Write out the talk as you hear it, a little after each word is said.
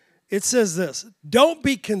It says this: don't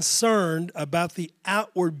be concerned about the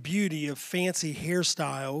outward beauty of fancy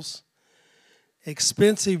hairstyles,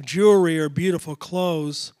 expensive jewelry, or beautiful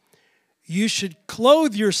clothes. You should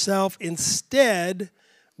clothe yourself instead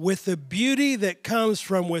with the beauty that comes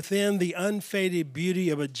from within, the unfaded beauty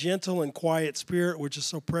of a gentle and quiet spirit, which is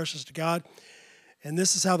so precious to God. And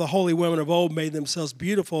this is how the holy women of old made themselves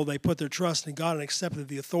beautiful. They put their trust in God and accepted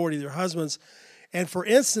the authority of their husbands. And for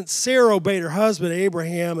instance, Sarah obeyed her husband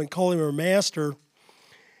Abraham and called him her master.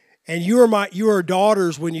 And you are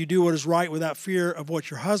daughters when you do what is right without fear of what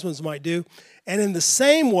your husbands might do. And in the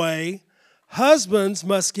same way, husbands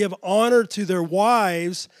must give honor to their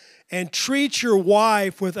wives and treat your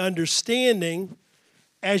wife with understanding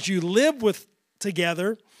as you live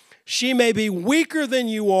together. She may be weaker than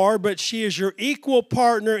you are, but she is your equal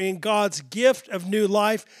partner in God's gift of new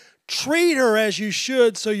life. Treat her as you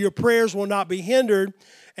should so your prayers will not be hindered.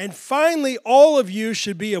 And finally, all of you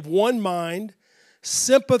should be of one mind,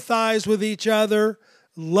 sympathize with each other,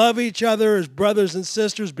 love each other as brothers and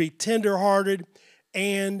sisters, be tenderhearted,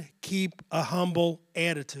 and keep a humble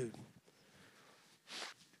attitude.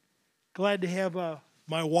 Glad to have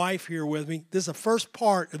my wife here with me. This is the first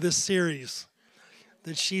part of this series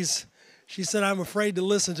that she said, I'm afraid to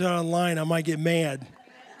listen to it online. I might get mad.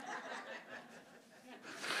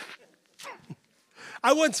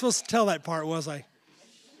 I wasn't supposed to tell that part, was I?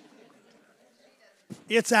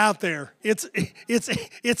 It's out there.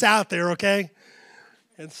 It's out there, okay?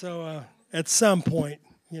 And so at some point,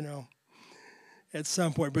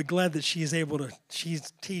 but glad that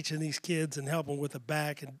she's teaching these kids and helping with the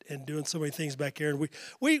back and doing so many things back here. And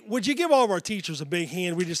would you give all of our teachers a big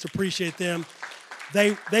hand? We just appreciate them.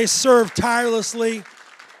 They serve tirelessly,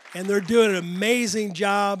 and they're doing an amazing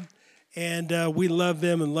job. And we love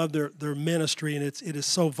them and love their ministry, and it is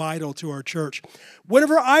so vital to our church.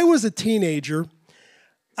 Whenever I was a teenager,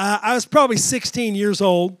 I was probably 16 years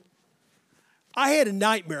old. I had a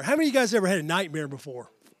nightmare. How many of you guys ever had a nightmare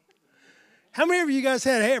before? How many of you guys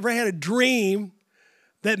ever had a dream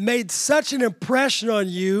that made such an impression on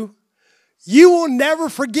you, you will never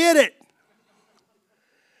forget it?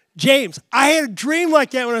 James, I had a dream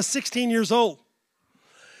like that when I was 16 years old.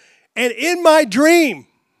 And in my dream,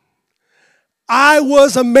 I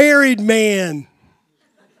was a married man.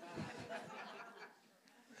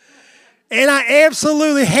 And I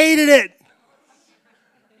absolutely hated it.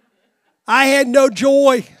 I had no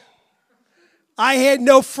joy. I had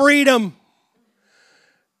no freedom.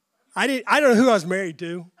 I don't know who I was married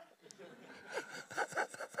to.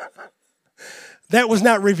 That was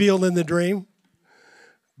not revealed in the dream.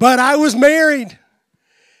 But I was married.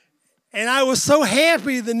 And I was so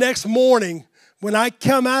happy the next morning when I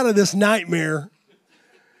come out of this nightmare,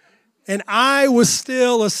 and I was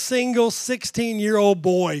still a single 16-year-old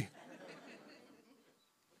boy.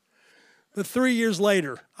 But 3 years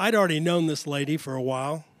later, I'd already known this lady for a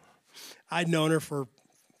while. I'd known her for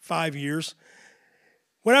 5 years.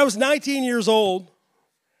 When I was 19 years old,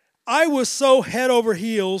 I was so head over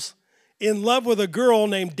heels in love with a girl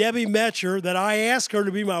named Debbie Metcher that I asked her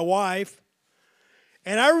to be my wife.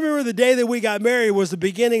 And I remember the day that we got married was the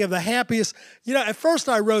beginning of the happiest. At first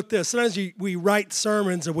I wrote this. Sometimes we write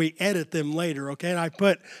sermons and we edit them later, okay? And I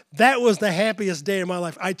put, that was the happiest day of my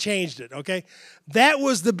life. I changed it, okay? That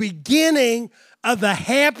was the beginning of the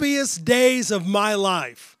happiest days of my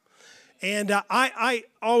life. And I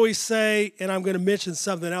always say, and I'm going to mention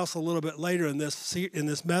something else a little bit later in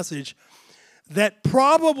this message, that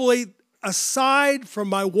probably aside from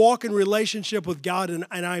my walk in relationship with God, and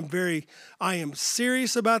I am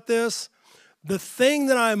serious about this, the thing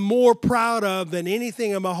that I'm more proud of than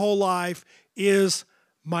anything in my whole life is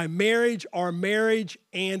my marriage,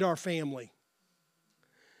 and our family.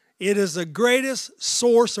 It is the greatest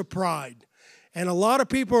source of pride. And a lot of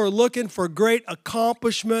people are looking for great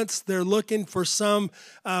accomplishments. They're looking for some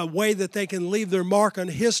way that they can leave their mark on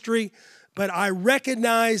history. But I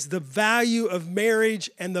recognize the value of marriage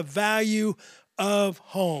and the value of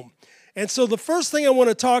home. And so the first thing I want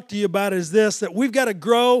to talk to you about is this, that we've got to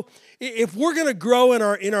grow. If we're going to grow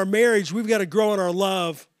in our marriage, we've got to grow in our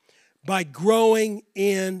love by growing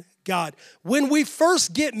in God. When we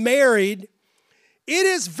first get married, it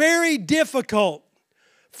is very difficult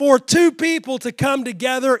for two people to come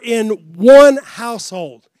together in one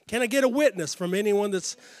household. Can I get a witness from anyone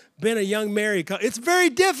that's been a young married couple? It's very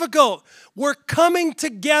difficult. We're coming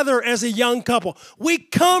together as a young couple. We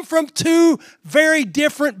come from two very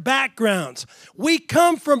different backgrounds. We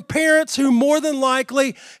come from parents who more than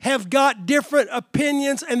likely have got different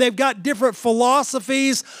opinions and they've got different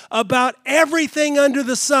philosophies about everything under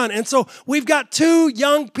the sun. And so we've got two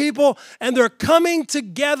young people and they're coming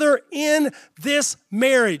together in this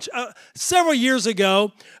marriage. Several years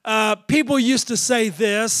ago, people used to say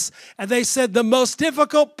this, and they said the most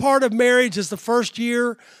difficult part of marriage is the first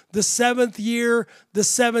year, the 7th year, the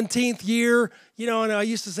 17th year. You know, and I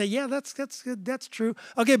used to say, yeah, that's good, that's true.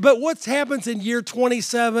 Okay, but what happens in year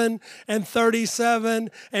 27 and 37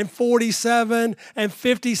 and 47 and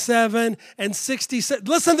 57 and 67?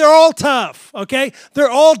 Listen, they're all tough, okay? They're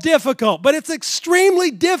all difficult, but it's extremely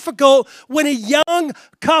difficult when a young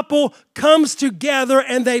couple comes together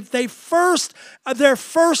and their first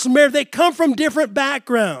marriage, they come from different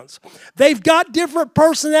backgrounds. They've got different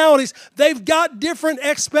personalities. They've got different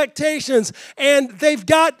expectations, and they've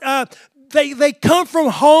got They come from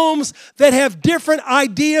homes that have different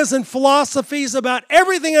ideas and philosophies about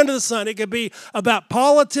everything under the sun. It could be about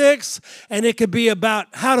politics, and it could be about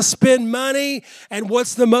how to spend money and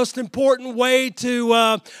what's the most important way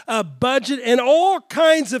to budget and all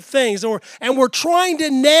kinds of things. And we're trying to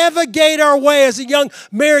navigate our way as a young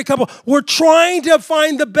married couple. We're trying to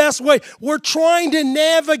find the best way. We're trying to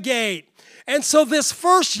navigate. And so this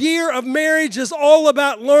first year of marriage is all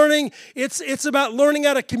about learning. It's about learning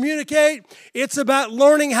how to communicate. It's about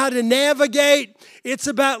learning how to navigate. It's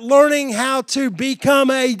about learning how to become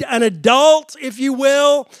an adult, if you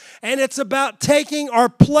will. And it's about taking our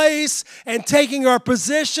place and taking our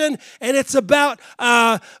position. And it's about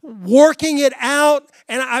working it out.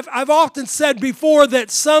 And I've often said before that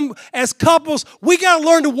as couples, we got to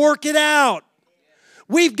learn to work it out.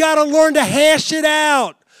 We've got to learn to hash it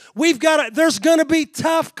out. There's going to be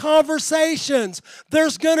tough conversations.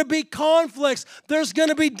 There's going to be conflicts. There's going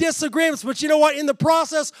to be disagreements. But you know what? In the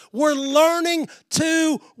process, we're learning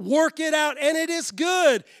to work it out. And it is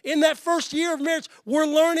good. In that first year of marriage, we're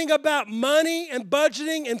learning about money and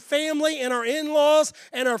budgeting and family and our in-laws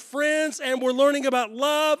and our friends. And we're learning about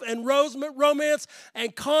love and romance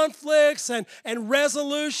and conflicts and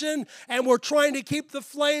resolution. And we're trying to keep the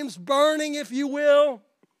flames burning, if you will.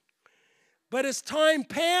 But as time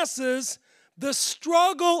passes, the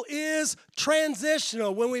struggle is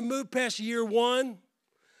transitional. When we move past year 1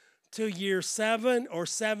 to year 7 or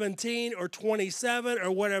 17 or 27 or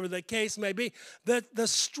whatever the case may be, the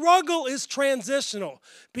struggle is transitional.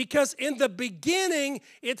 Because in the beginning,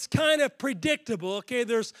 it's kind of predictable. Okay,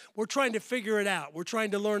 we're trying to figure it out. We're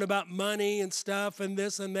trying to learn about money and stuff and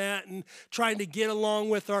this and that and trying to get along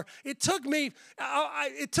with it took me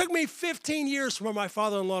 15 years for my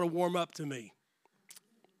father-in-law to warm up to me.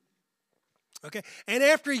 Okay, and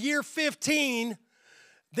after year 15,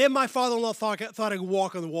 then my father-in-law thought I could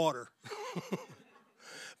walk on the water.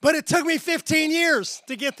 But it took me 15 years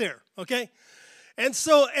to get there, okay? And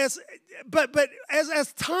so as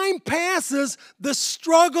time passes, the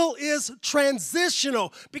struggle is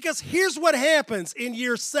transitional. Because here's what happens in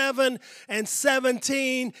year 7 and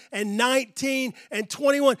 17 and 19 and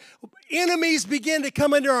 21. Enemies begin to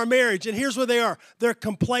come into our marriage, and here's what they are. Their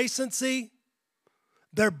complacency,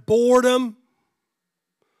 their boredom.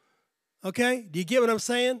 Okay? Do you get what I'm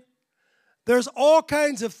saying? There's all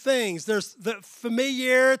kinds of things. There's the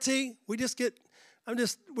familiarity. We're just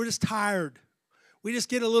tired. We just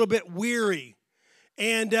get a little bit weary.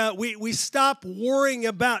 And we stop worrying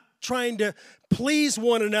about trying to please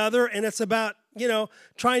one another, and it's about,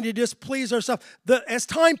 trying to just please ourselves. As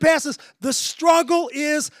time passes, the struggle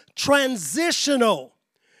is transitional.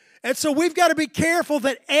 And so we've got to be careful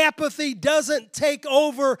that apathy doesn't take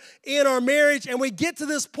over in our marriage, and we get to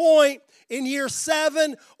this point in year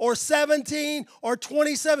 7 or 17 or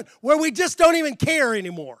 27 where we just don't even care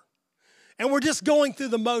anymore. And we're just going through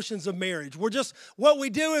the motions of marriage. What we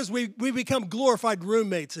do is we become glorified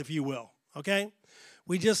roommates, if you will, okay?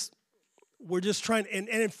 We're just trying, and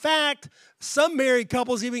in fact, some married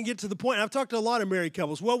couples even get to the point, and I've talked to a lot of married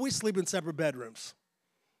couples, well, we sleep in separate bedrooms.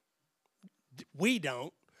 We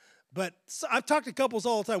don't. But I've talked to couples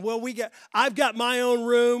all the time. Well, I've got my own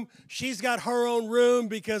room. She's got her own room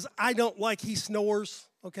because I don't like he snores.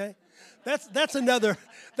 Okay, that's another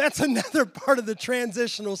part of the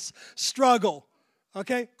transitional struggle.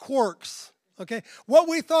 Okay, quirks. Okay, what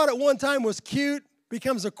we thought at one time was cute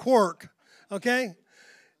becomes a quirk. Okay,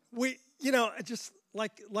 just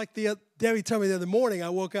like Debbie told me the other morning. I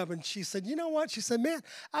woke up and she said, "You know what?" She said, "Man,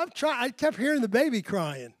 I kept hearing the baby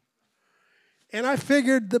crying." And I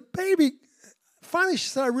figured the baby, finally she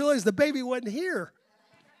said, I realized the baby wasn't here.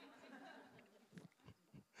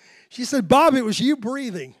 She said, Bob, it was you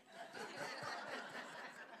breathing.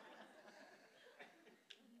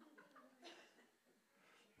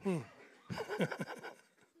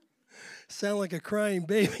 Sound like a crying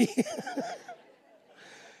baby.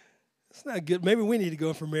 It's not good. Maybe we need to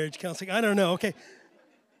go for marriage counseling. I don't know. Okay.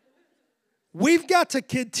 We've got to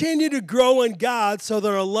continue to grow in God so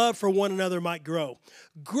that our love for one another might grow.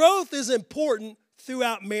 Growth is important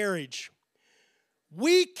throughout marriage.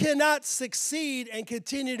 We cannot succeed and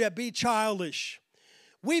continue to be childish.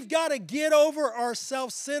 We've got to get over our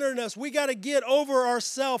self-centeredness. We got to get over our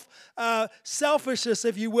selfishness,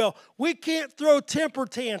 if you will. We can't throw temper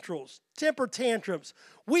tantrums.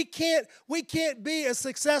 We can't be a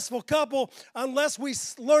successful couple unless we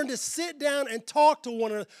learn to sit down and talk to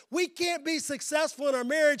one another. We can't be successful in our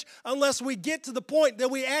marriage unless we get to the point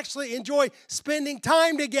that we actually enjoy spending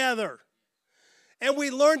time together. And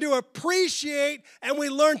we learn to appreciate and we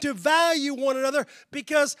learn to value one another,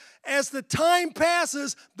 because as the time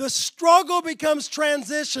passes, the struggle becomes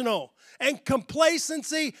transitional. And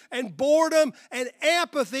complacency and boredom and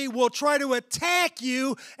apathy will try to attack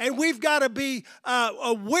you. And we've got to be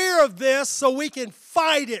aware of this so we can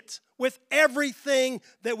fight it with everything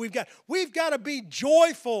that we've got. We've got to be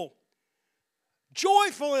joyful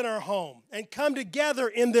in our home and come together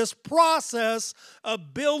in this process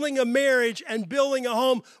of building a marriage and building a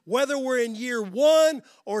home, whether we're in year 1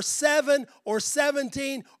 or 7 or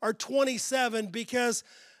 17 or 27, because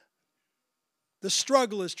the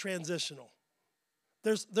struggle is transitional.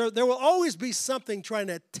 There will always be something trying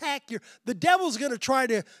to attack the devil's going to try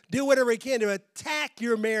to do whatever he can to attack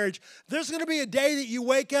your marriage. There's going to be a day that you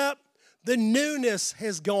wake up, the newness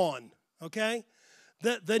has gone, okay?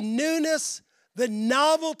 The newness, the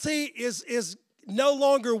novelty is no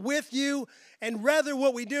longer with you, and rather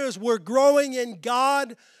what we do is we're growing in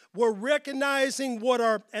God. We're recognizing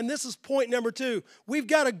and this is point number 2, we've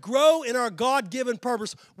got to grow in our God-given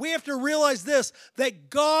purpose. We have to realize this, that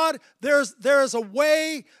God, there is a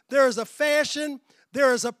way, there is a fashion,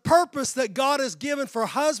 there is a purpose that God has given for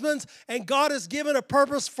husbands, and God has given a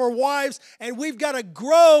purpose for wives, and we've got to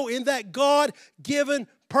grow in that God-given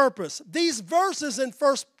purpose. These verses in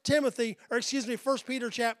 1 Peter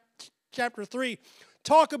chapter 3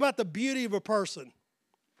 talk about the beauty of a person.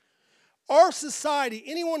 Our society,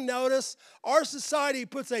 anyone notice? Our society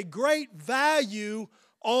puts a great value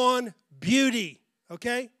on beauty,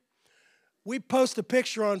 okay? We post a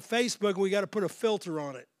picture on Facebook and we got to put a filter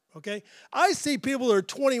on it, okay? I see people that are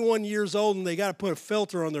 21 years old and they got to put a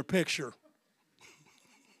filter on their picture.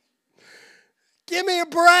 Give me a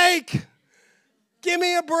break. Give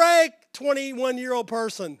me a break, 21-year-old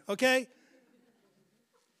person, okay?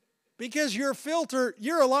 Because your filter,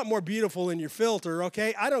 you're a lot more beautiful than your filter,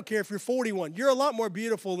 okay? I don't care if you're 41. You're a lot more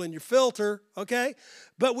beautiful than your filter, okay?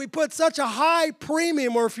 But we put such a high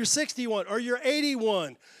premium, or if you're 61 or you're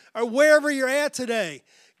 81 or wherever you're at today,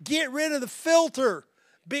 get rid of the filter.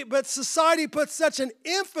 But society puts such an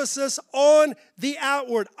emphasis on the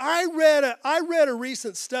outward. I read a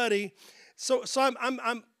recent study, so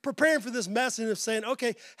I'm preparing for this message of saying,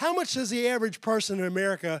 okay, how much does the average person in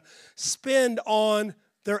America spend on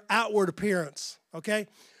their outward appearance, okay?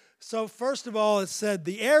 So first of all, it said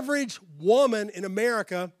the average woman in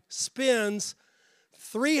America spends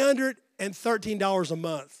 $313 a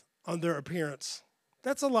month on their appearance.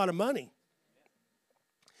 That's a lot of money.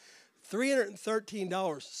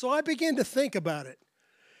 $313. So I began to think about it.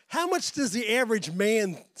 How much does the average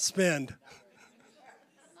man spend?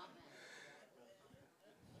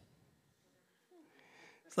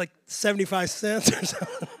 It's like 75 cents or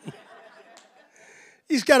something.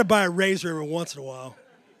 He's got to buy a razor every once in a while,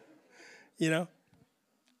 you know.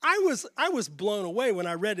 I was blown away when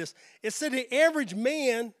I read this. It said the average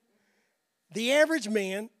man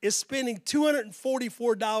is spending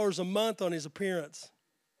 $244 a month on his appearance.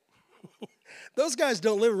 Those guys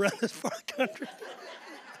don't live around this far country.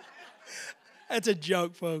 That's a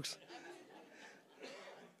joke, folks.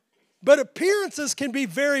 But appearances can be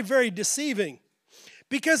very, very deceiving.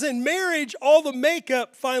 Because in marriage, all the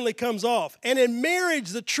makeup finally comes off. And in marriage,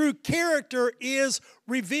 the true character is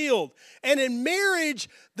revealed. And in marriage,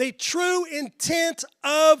 the true intent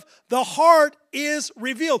of the heart is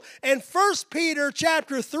revealed. And 1 Peter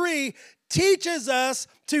chapter 3 teaches us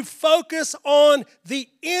to focus on the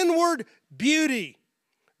inward beauty.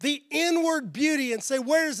 The inward beauty. And say,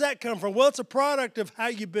 where does that come from? Well, it's a product of how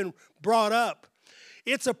you've been brought up.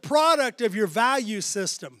 It's a product of your value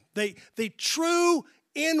system. The true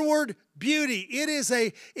inward beauty. It is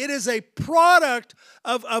a product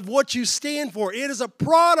of what you stand for. It is a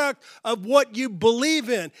product of what you believe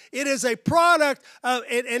in. It is a product of,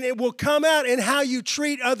 and it will come out in how you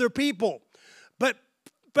treat other people.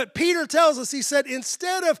 But Peter tells us, he said,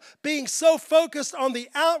 instead of being so focused on the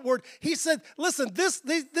outward, he said, listen,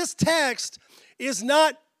 this text is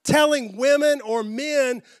not telling women or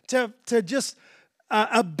men to just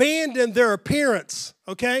abandon their appearance,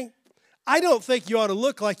 okay? I don't think you ought to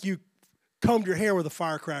look like you combed your hair with a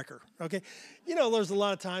firecracker, okay? You know, there's a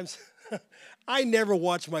lot of times, I never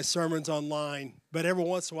watch my sermons online, but every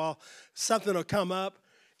once in a while, something will come up,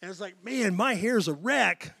 and it's like, man, my hair's a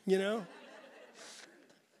wreck, you know?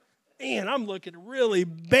 Man, I'm looking really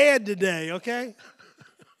bad today, okay?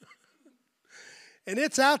 And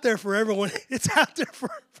it's out there for everyone. It's out there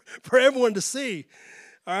for everyone to see,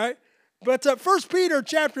 all right? But 1 Peter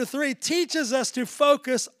chapter 3 teaches us to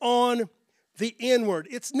focus on the inward.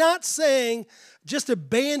 It's not saying just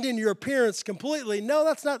abandon your appearance completely. No,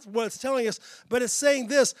 that's not what it's telling us. But it's saying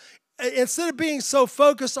this. Instead of being so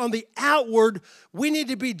focused on the outward, we need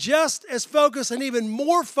to be just as focused and even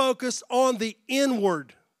more focused on the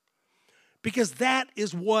inward. Because that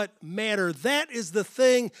is what matters. That is the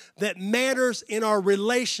thing that matters in our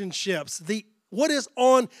relationships. What is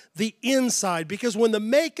on the inside. Because when the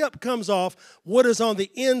makeup comes off, what is on the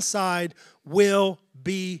inside will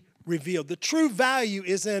be revealed. The true value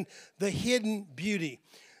is in the hidden beauty.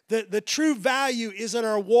 The true value is in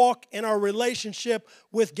our walk and our relationship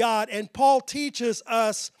with God. And Paul teaches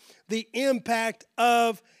us the impact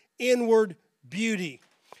of inward beauty.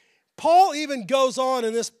 Paul even goes on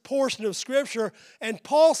in this portion of Scripture, and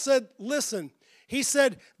Paul said, listen, he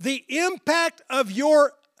said, the impact of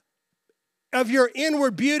your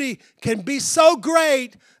inward beauty can be so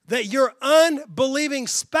great that your unbelieving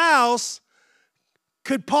spouse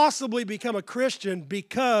could possibly become a Christian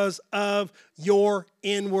because of your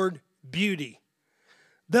inward beauty.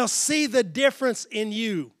 They'll see the difference in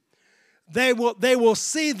you. They will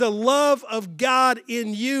see the love of God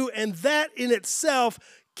in you, and that in itself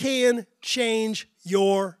can change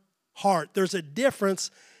your heart. There's a difference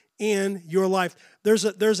in your life. There's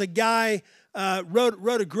a guy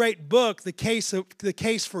wrote a great book, The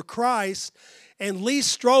Case for Christ, and Lee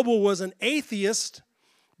Strobel was an atheist,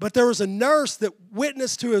 but there was a nurse that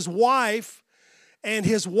witnessed to his wife, and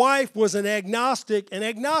his wife was an agnostic, and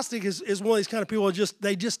agnostic is one of these kind of people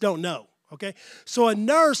they just don't know, okay? So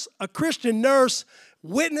a Christian nurse,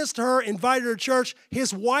 witnessed her, invited her to church.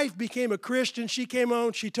 His wife became a Christian. She came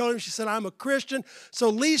home. She told him, she said, I'm a Christian. So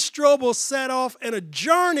Lee Strobel set off on a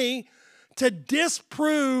journey to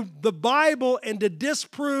disprove the Bible and to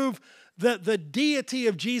disprove the deity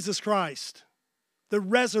of Jesus Christ, the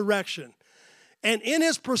resurrection. And in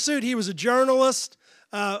his pursuit, he was a journalist,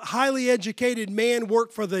 highly educated man,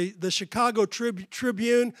 worked for the Chicago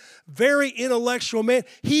Tribune, very intellectual man.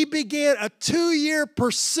 He began a 2-year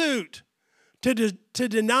pursuit to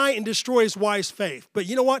deny and destroy his wife's faith. But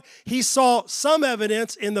you know what? He saw some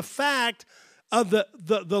evidence in the fact of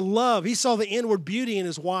the love. He saw the inward beauty in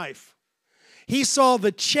his wife. He saw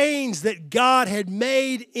the change that God had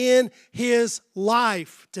made in his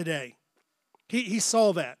life today. He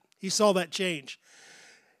saw that. He saw that change.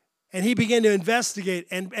 And he began to investigate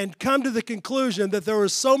and come to the conclusion that there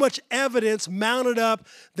was so much evidence mounted up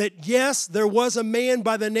that, yes, there was a man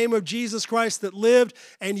by the name of Jesus Christ that lived,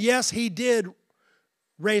 and yes, he did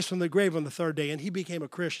raise from the grave on the third day, and he became a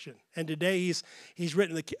Christian. And today he's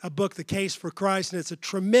written a book, The Case for Christ, and it's a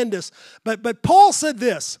tremendous. But Paul said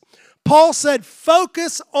this. Paul said,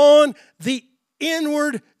 focus on the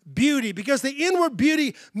inward beauty, because the inward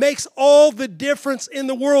beauty makes all the difference in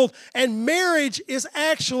the world. And marriage is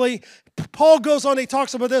actually, Paul goes on, he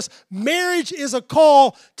talks about this, marriage is a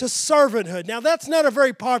call to servanthood. Now, that's not a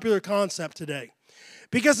very popular concept today,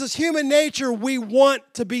 because as human nature, we want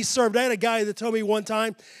to be served. I had a guy that told me one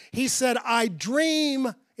time, he said, I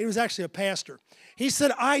dream, he was actually a pastor. He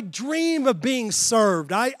said, I dream of being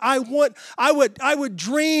served. I would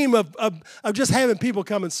dream of just having people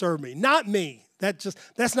come and serve me. Not me.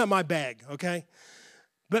 That's not my bag, okay?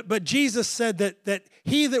 But Jesus said that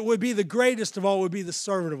he that would be the greatest of all would be the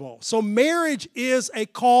servant of all. So marriage is a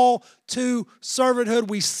call to servanthood.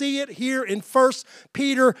 We see it here in 1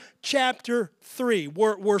 Peter chapter 3.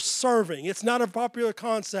 We're serving. It's not a popular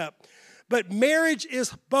concept. But marriage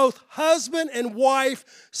is both husband and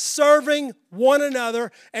wife serving one another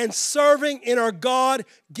and serving in our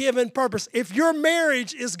God-given purpose. If your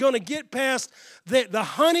marriage is going to get past the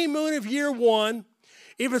honeymoon of year 1,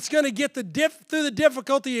 if it's going to get through the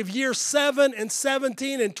difficulty of year 7 and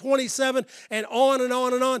 17 and 27 and on and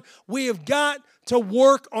on and on, we have got to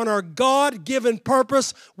work on our God-given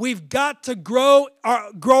purpose. We've got to grow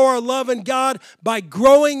our love in God by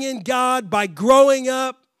growing in God, by growing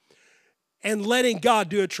up, and letting God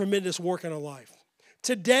do a tremendous work in our life.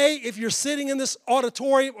 Today, if you're sitting in this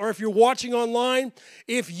auditorium or if you're watching online,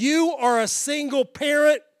 if you are a single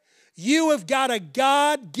parent, you have got a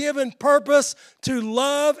God-given purpose to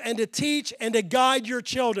love and to teach and to guide your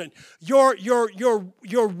children. Your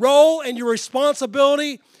role and your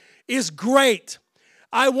responsibility is great.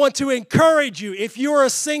 I want to encourage you, if you're a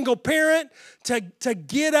single parent, to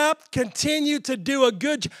get up, continue to do a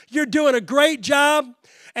good job. You're doing a great job,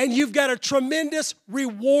 and you've got a tremendous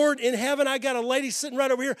reward in heaven. I got a lady sitting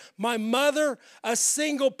right over here. My mother, a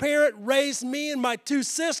single parent, raised me and my two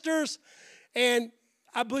sisters, and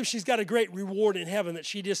I believe she's got a great reward in heaven that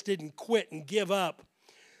she just didn't quit and give up.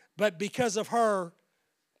 But because of her,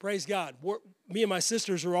 praise God, me and my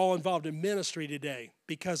sisters are all involved in ministry today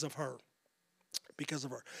because of her. Because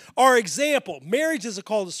of her. Our example, marriage is a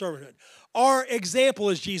call to servanthood. Our example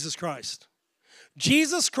is Jesus Christ.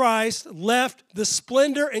 Jesus Christ left the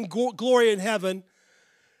splendor and glory in heaven.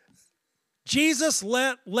 Jesus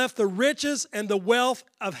left the riches and the wealth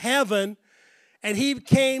of heaven, and he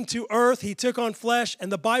came to earth. He took on flesh,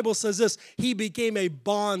 and the Bible says this, he became a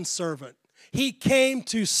bondservant. He came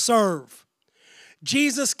to serve.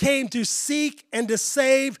 Jesus came to seek and to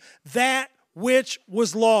save that which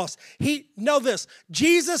was lost. Know this,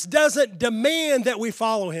 Jesus doesn't demand that we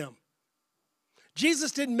follow him.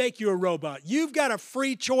 Jesus didn't make you a robot. You've got a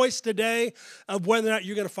free choice today of whether or not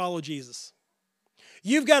you're going to follow Jesus.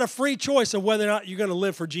 You've got a free choice of whether or not you're going to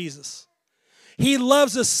live for Jesus. He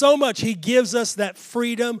loves us so much, he gives us that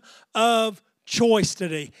freedom of choice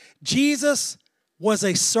today. Jesus was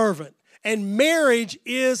a servant, and marriage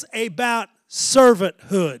is about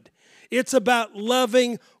servanthood. It's about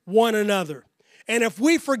loving one another. And if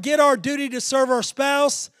we forget our duty to serve our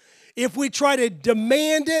spouse, if we try to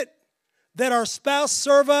demand it, that our spouse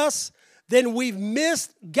serve us, then we've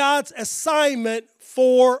missed God's assignment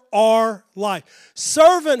for our life.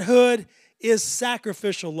 Servanthood is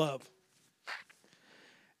sacrificial love.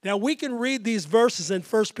 Now, we can read these verses in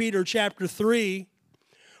 1 Peter chapter 3,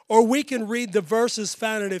 or we can read the verses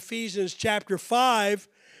found in Ephesians chapter 5,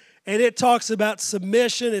 and it talks about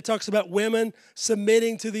submission. It talks about women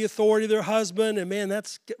submitting to the authority of their husband. And man,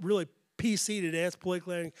 that's really PC today. That's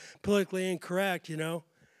politically incorrect, you know.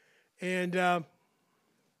 And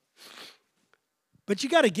but you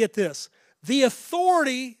got to get this. The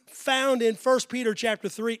authority found in 1 Peter chapter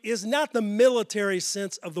 3 is not the military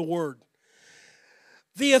sense of the word.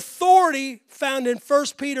 The authority found in 1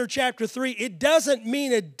 Peter chapter 3, it doesn't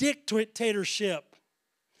mean a dictatorship.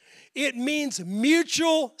 It means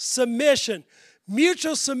mutual submission.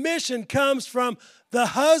 Mutual submission comes from the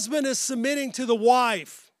husband is submitting to the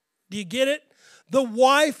wife. Do you get it? The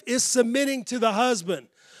wife is submitting to the husband.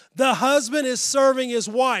 The husband is serving his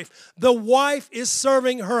wife. The wife is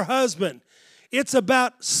serving her husband. It's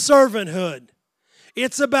about servanthood.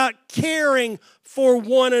 It's about caring for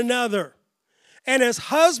one another. And as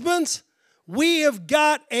husbands, we have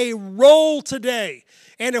got a role today.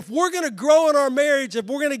 And if we're going to grow in our marriage, if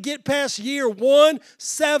we're going to get past year 1,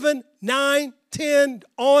 7, 9, 10,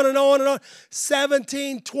 on and on and on,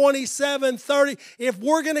 17, 27, 30, if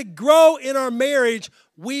we're going to grow in our marriage,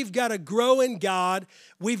 we've got to grow in God.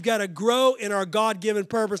 We've got to grow in our God-given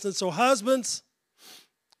purpose. And so husbands,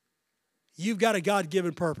 you've got a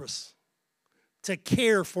God-given purpose to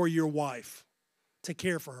care for your wife, to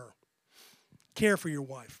care for her. Care for your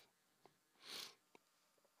wife.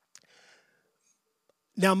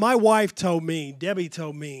 Now, my wife told me, Debbie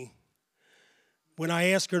told me, when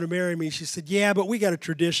I asked her to marry me, she said, yeah, but we got a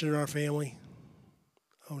tradition in our family.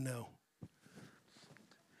 Oh, no.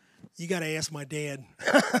 You got to ask my dad.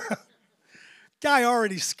 Guy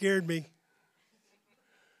already scared me.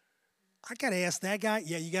 I got to ask that guy?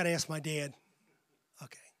 Yeah, you got to ask my dad.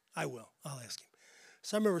 Okay, I will. I'll ask him.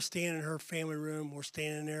 So I remember standing in her family room. We're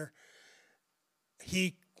standing there.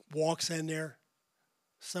 He walks in there.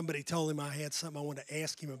 Somebody told him I had something I wanted to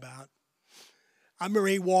ask him about. I remember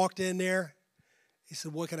he walked in there. He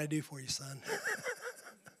said, what can I do for you, son?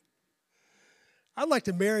 I'd like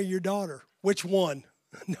to marry your daughter. Which one?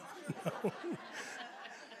 No.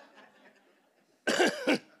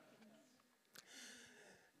 I'd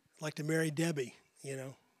like to marry Debbie, you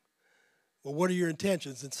know. Well, what are your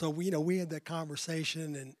intentions? And so, we had that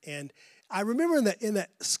conversation, and I remember in that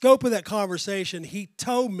scope of that conversation, he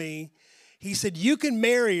told me, he said, you can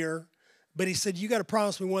marry her, but he said, you got to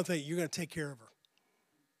promise me one thing, you're going to take care of her.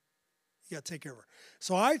 You got to take care of her.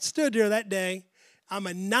 So I stood there that day. I'm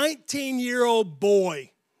a 19-year-old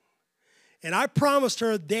boy, and I promised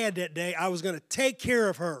her dad that day I was going to take care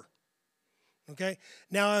of her. Okay?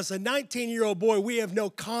 Now, as a 19-year-old boy, we have no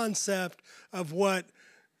concept of what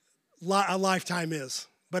a lifetime is.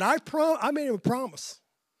 But I made him a promise.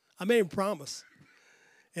 I made him a promise.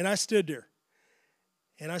 And I stood there.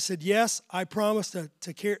 And I said, yes, I promise to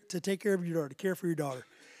take care of your daughter, to care for your daughter.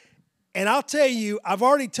 And I'll tell you, I've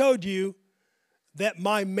already told you that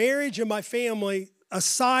my marriage and my family,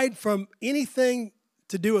 aside from anything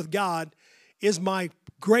to do with God, is my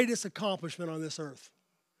greatest accomplishment on this earth.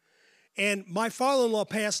 And my father-in-law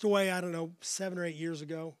passed away, I don't know, 7 or 8 years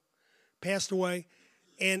ago, passed away.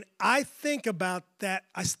 And I think about that.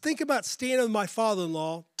 I think about standing with my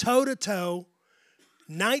father-in-law, toe-to-toe,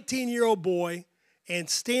 19-year-old boy, and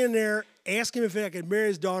standing there, asking him if I could marry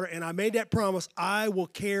his daughter. And I made that promise, I will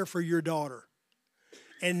care for your daughter.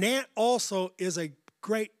 And that also is a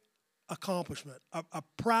great accomplishment, a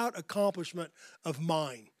proud accomplishment of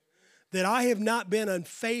mine, that I have not been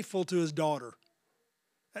unfaithful to his daughter.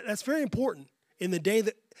 That's very important in the day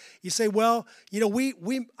that you say, well, you know,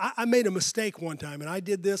 I made a mistake one time, and I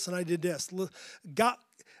did this and I did this. God,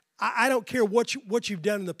 I don't care what you've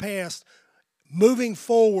done in the past. Moving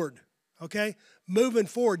forward, okay? Moving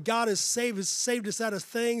forward. God has saved us out of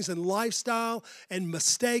things and lifestyle and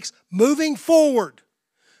mistakes. Moving forward.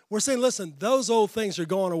 We're saying, listen, those old things are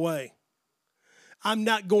going away. I'm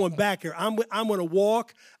not going back here. I'm going to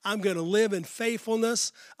walk. I'm going to live in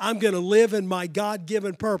faithfulness. I'm going to live in my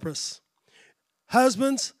God-given purpose.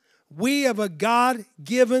 Husbands, we have a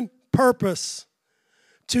God-given purpose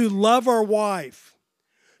to love our wife,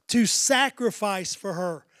 to sacrifice for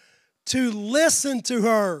her, to listen to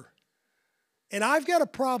her. And I've got a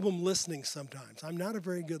problem listening sometimes. I'm not a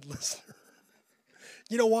very good listener.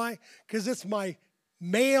 You know why? Because it's my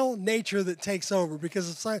male nature that takes over, because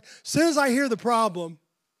as soon as I hear the problem,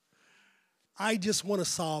 I just want to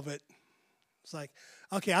solve it. It's like,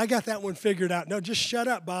 okay, I got that one figured out. No, just shut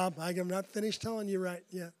up, Bob. I'm not finished telling you right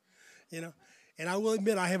yet. You know, and I will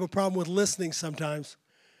admit I have a problem with listening sometimes.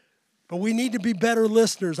 But we need to be better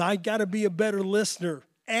listeners. I got to be a better listener.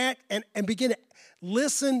 Act and begin to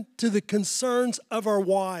listen to the concerns of our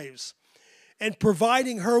wives and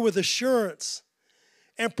providing her with assurance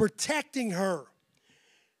and protecting her,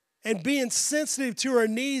 and being sensitive to her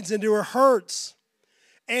needs and to her hurts,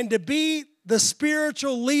 and to be the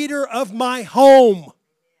spiritual leader of my home.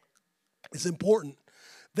 It's important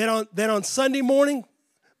that on Sunday morning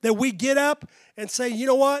that we get up and say, you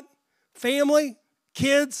know what, family,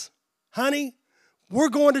 kids, honey, we're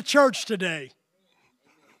going to church today.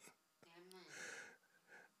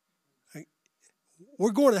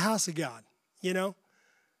 We're going to the house of God, you know.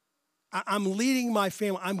 I'm leading my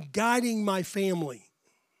family. I'm guiding my family.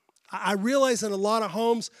 I realize in a lot of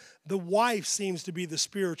homes, the wife seems to be the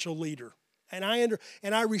spiritual leader. And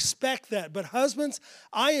I respect that. But husbands,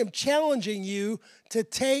 I am challenging you to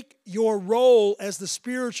take your role as the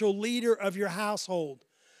spiritual leader of your household.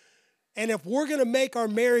 And if we're going to make our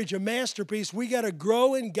marriage a masterpiece, we got to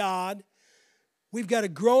grow in God. We've got to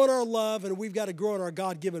grow in our love, and we've got to grow in our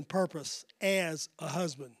God-given purpose as a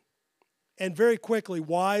husband. And very quickly,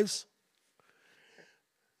 wives,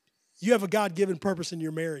 you have a God-given purpose in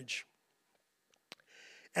your marriage.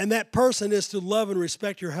 And that person is to love and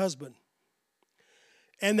respect your husband.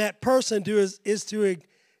 And that person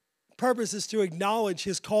purpose is to acknowledge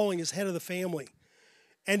his calling as head of the family,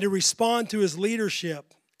 and to respond to his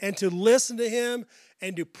leadership, and to listen to him,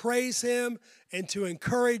 and to praise him, and to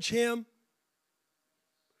encourage him.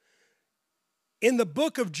 In the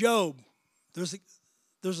book of Job,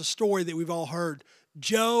 there's a story that we've all heard.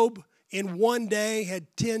 Job, in one day, had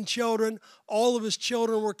 10 children. All of his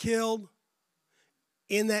children were killed.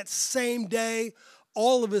 In that same day,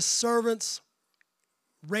 all of his servants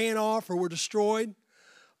ran off or were destroyed.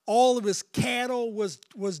 All of his cattle was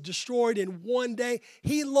destroyed in one day.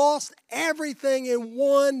 He lost everything in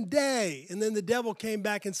one day. And then the devil came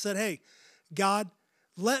back and said, hey, God,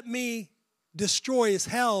 let me destroy his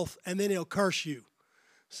health, and then he'll curse you.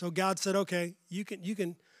 So God said, okay, you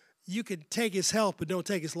can take his health, but don't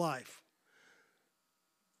take his life.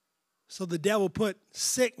 So the devil put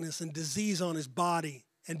sickness and disease on his body,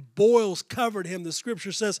 and boils covered him. The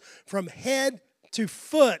scripture says from head to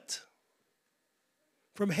foot.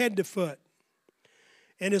 From head to foot.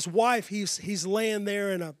 And his wife, he's laying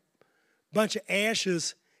there in a bunch of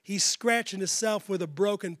ashes. He's scratching himself with a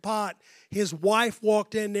broken pot. His wife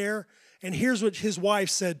walked in there, and here's what his wife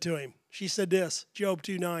said to him. She said this, Job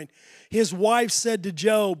 2:9. His wife said to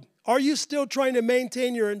Job, are you still trying to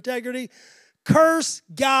maintain your integrity? Curse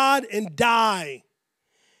God and die.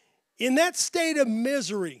 In that state of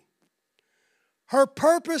misery, her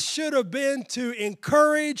purpose should have been to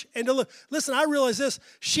encourage and to live. Listen, I realize this.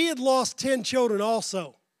 She had lost 10 children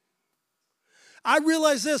also. I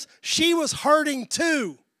realize this. She was hurting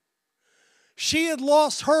too. She had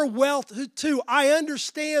lost her wealth too. I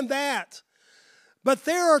understand that. But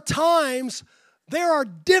there are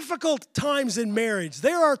difficult times in marriage.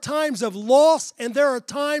 There are times of loss, and there are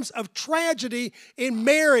times of tragedy in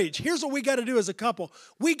marriage. Here's what we got to do as a couple.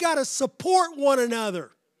 We got to support one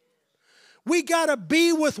another. We got to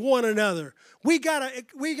be with one another. We got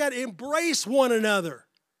to embrace one another.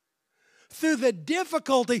 through the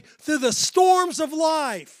difficulty, through the storms of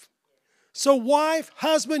life. So wife,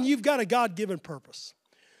 husband, you've got a God-given purpose.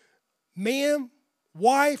 Man,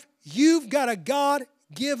 wife, you've got a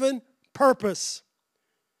God-given purpose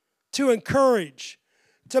to encourage,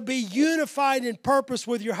 to be unified in purpose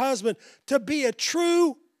with your husband, to be a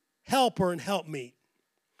true helper and helpmeet.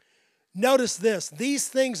 Notice this. These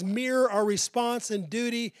things mirror our response and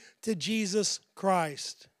duty to Jesus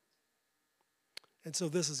Christ. And so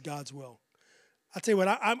this is God's will. I'll tell you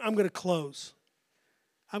what, I'm going to close.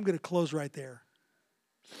 I'm going to close right there.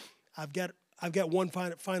 I've got one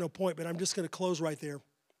final point, but I'm just going to close right there.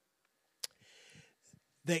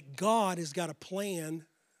 That God has got a plan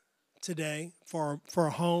today for a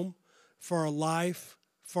home, for a life,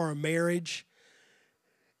 for a marriage.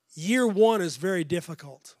 Year one is very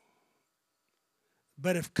difficult.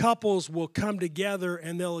 But if couples will come together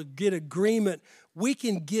and they'll get agreement, we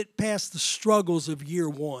can get past the struggles of year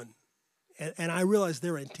one. And I realize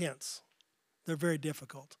they're intense. They're very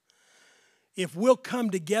difficult. If we'll come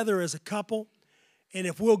together as a couple, and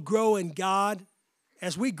if we'll grow in God,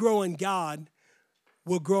 as we grow in God,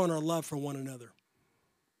 we'll grow in our love for one another.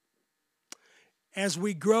 As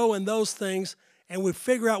we grow in those things and we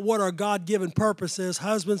figure out what our God-given purpose is,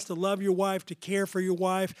 husbands, to love your wife, to care for your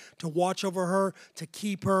wife, to watch over her, to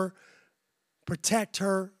keep her, protect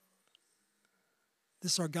her.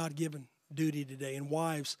 This is our God-given duty today. And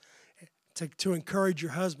wives, to encourage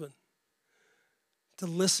your husband, to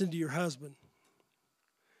listen to your husband,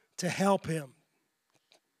 to help him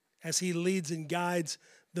as he leads and guides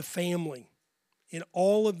the family in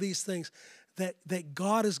all of these things. That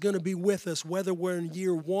God is going to be with us, whether we're in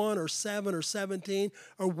year 1 or 7 or 17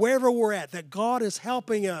 or wherever we're at, that God is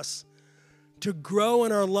helping us to grow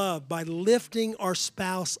in our love by lifting our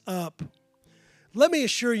spouse up. Let me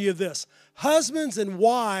assure you of this. Husbands and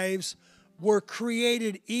wives were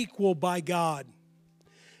created equal by God.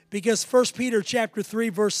 Because 1 Peter chapter 3,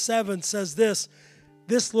 verse 7 says this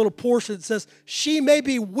little portion says, she may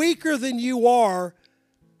be weaker than you are,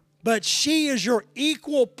 but she is your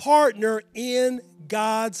equal partner in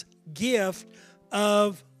God's gift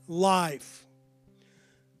of life.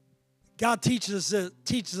 God teaches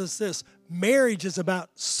us this. Marriage is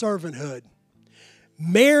about servanthood.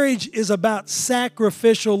 Marriage is about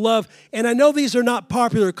sacrificial love. And I know these are not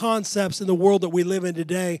popular concepts in the world that we live in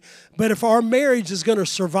today, but if our marriage is going to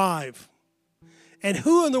survive, and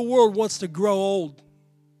who in the world wants to grow old,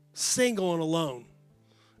 single and alone?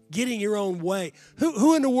 Getting your own way.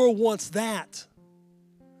 Who in the world wants that?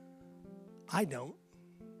 I don't.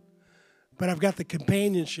 But I've got the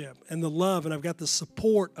companionship and the love, and I've got the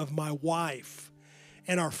support of my wife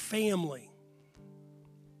and our family.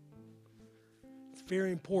 It's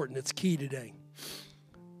very important. It's key today.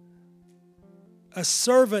 A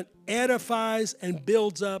servant edifies and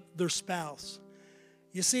builds up their spouse.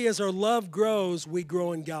 You see, as our love grows, we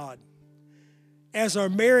grow in God. As our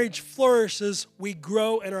marriage flourishes, we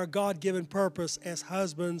grow in our God-given purpose as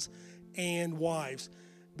husbands and wives.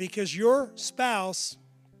 Because your spouse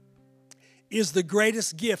is the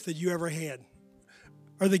greatest gift that you ever had,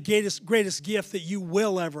 or the greatest gift that you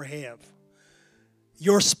will ever have.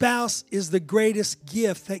 Your spouse is the greatest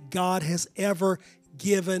gift that God has ever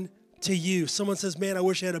given to you. Someone says, man, I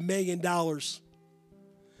wish I had $1 million.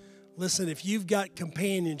 Listen, if you've got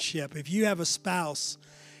companionship, if you have a spouse,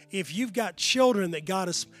 if you've got children that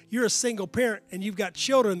you're a single parent and you've got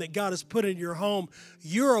children that God has put in your home,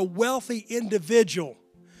 you're a wealthy individual.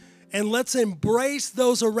 And let's embrace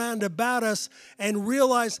those around about us and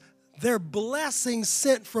realize they're blessings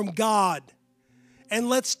sent from God. And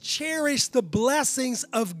let's cherish the blessings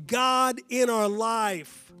of God in our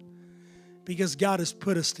life because God has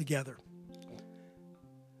put us together.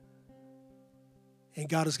 And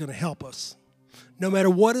God is going to help us. No matter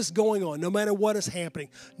what is going on, no matter what is happening,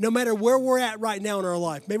 no matter where we're at right now in our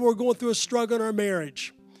life. Maybe we're going through a struggle in our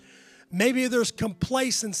marriage. Maybe there's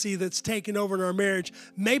complacency that's taken over in our marriage.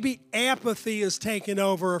 Maybe apathy is taken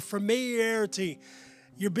over, or familiarity.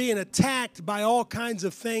 You're being attacked by all kinds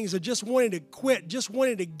of things, or just wanting to quit, just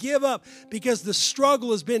wanting to give up because the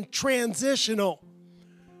struggle has been transitional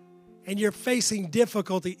and you're facing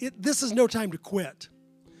difficulty. This is no time to quit.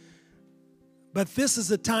 But this is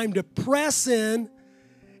a time to press in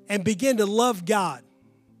and begin to love God.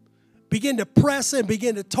 Begin to press in,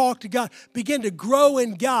 begin to talk to God, begin to grow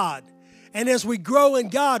in God. And as we grow in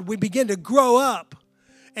God, we begin to grow up.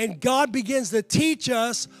 And God begins to teach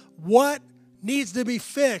us what needs to be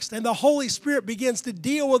fixed. And the Holy Spirit begins to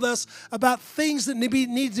deal with us about things that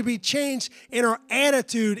need to be changed in our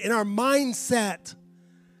attitude, in our mindset.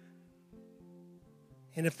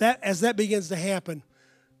 And as that begins to happen,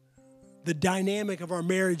 the dynamic of our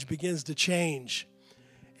marriage begins to change.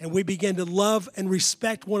 And we begin to love and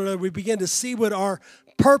respect one another. We begin to see what our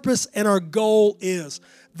purpose and our goal is.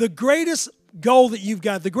 The greatest goal that you've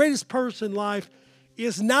got, the greatest purpose in life,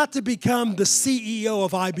 is not to become the CEO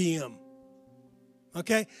of IBM.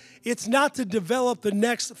 Okay? It's not to develop the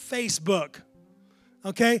next Facebook.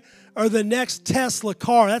 Okay? Or the next Tesla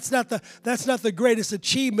car. That's not the greatest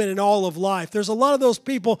achievement in all of life. There's a lot of those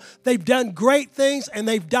people, they've done great things and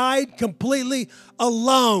they've died completely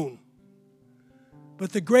alone.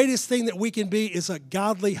 But the greatest thing that we can be is a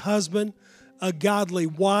godly husband, a godly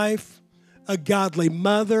wife, a godly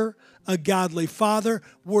mother, a godly father.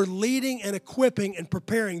 We're leading and equipping and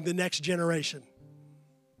preparing the next generation.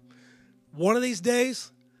 One of these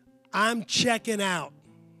days, I'm checking out.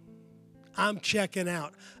 I'm checking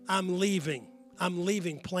out. I'm leaving. I'm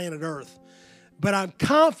leaving planet Earth. But I'm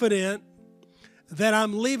confident that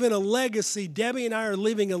I'm leaving a legacy. Debbie and I are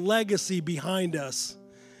leaving a legacy behind us.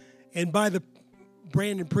 And by the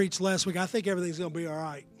Brandon preached last week, I think everything's going to be all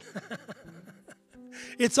right.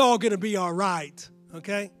 It's all going to be all right,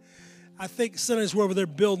 okay? I think sometimes we're over there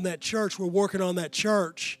building that church. We're working on that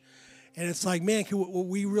church. And it's like, man, are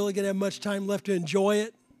we really going to have much time left to enjoy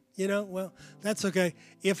it? You know, well, that's okay.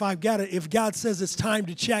 If God says it's time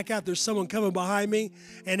to check out, there's someone coming behind me,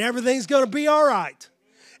 and everything's going to be all right.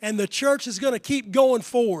 And the church is going to keep going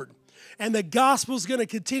forward. And the gospel is going to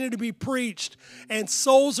continue to be preached. And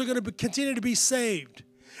souls are going to continue to be saved.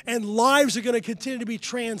 And lives are going to continue to be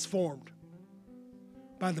transformed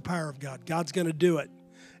by the power of God. God's going to do it.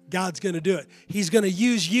 God's going to do it. He's going to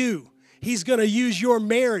use you. He's going to use your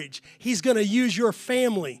marriage. He's going to use your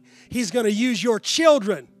family. He's going to use your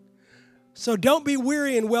children. So don't be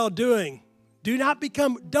weary in well-doing.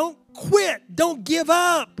 Don't quit. Don't give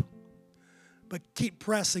up. But keep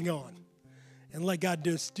pressing on. And let God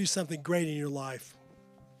do something great in your life.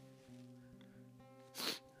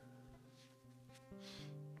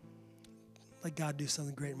 Let God do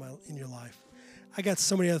something great in your life. I got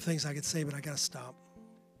so many other things I could say, but I got to stop.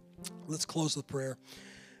 Let's close with prayer.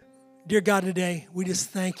 Dear God, today, we just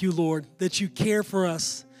thank you, Lord, that you care for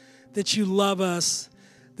us, that you love us,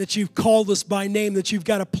 that you've called us by name, that you've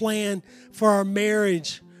got a plan for our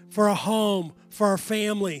marriage, for our home, for our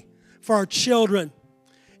family, for our children.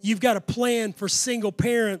 You've got a plan for single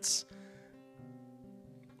parents.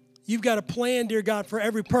 You've got a plan, dear God, for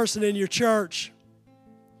every person in your church.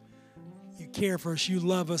 You care for us. You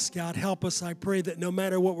love us, God. Help us. I pray that no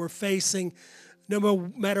matter what we're facing, no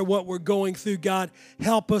matter what we're going through, God,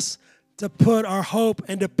 help us to put our hope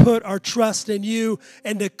and to put our trust in you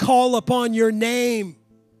and to call upon your name,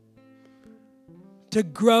 to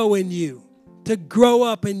grow in you, to grow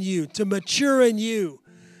up in you, to mature in you,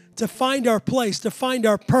 to find our place, to find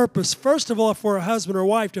our purpose. First of all, if we're a husband or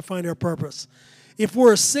wife, to find our purpose. If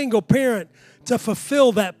we're a single parent, to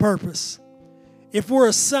fulfill that purpose. If we're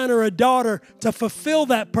a son or a daughter, to fulfill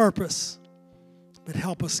that purpose. But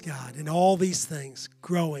help us, God, in all these things,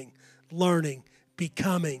 growing, learning,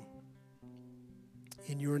 becoming,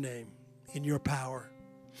 in your name, in your power.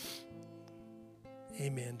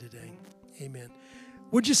 Amen today. Amen.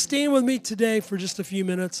 Would you stand with me today for just a few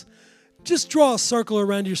minutes? Just draw a circle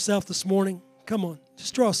around yourself this morning. Come on,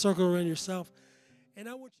 just draw a circle around yourself. And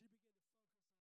I want you to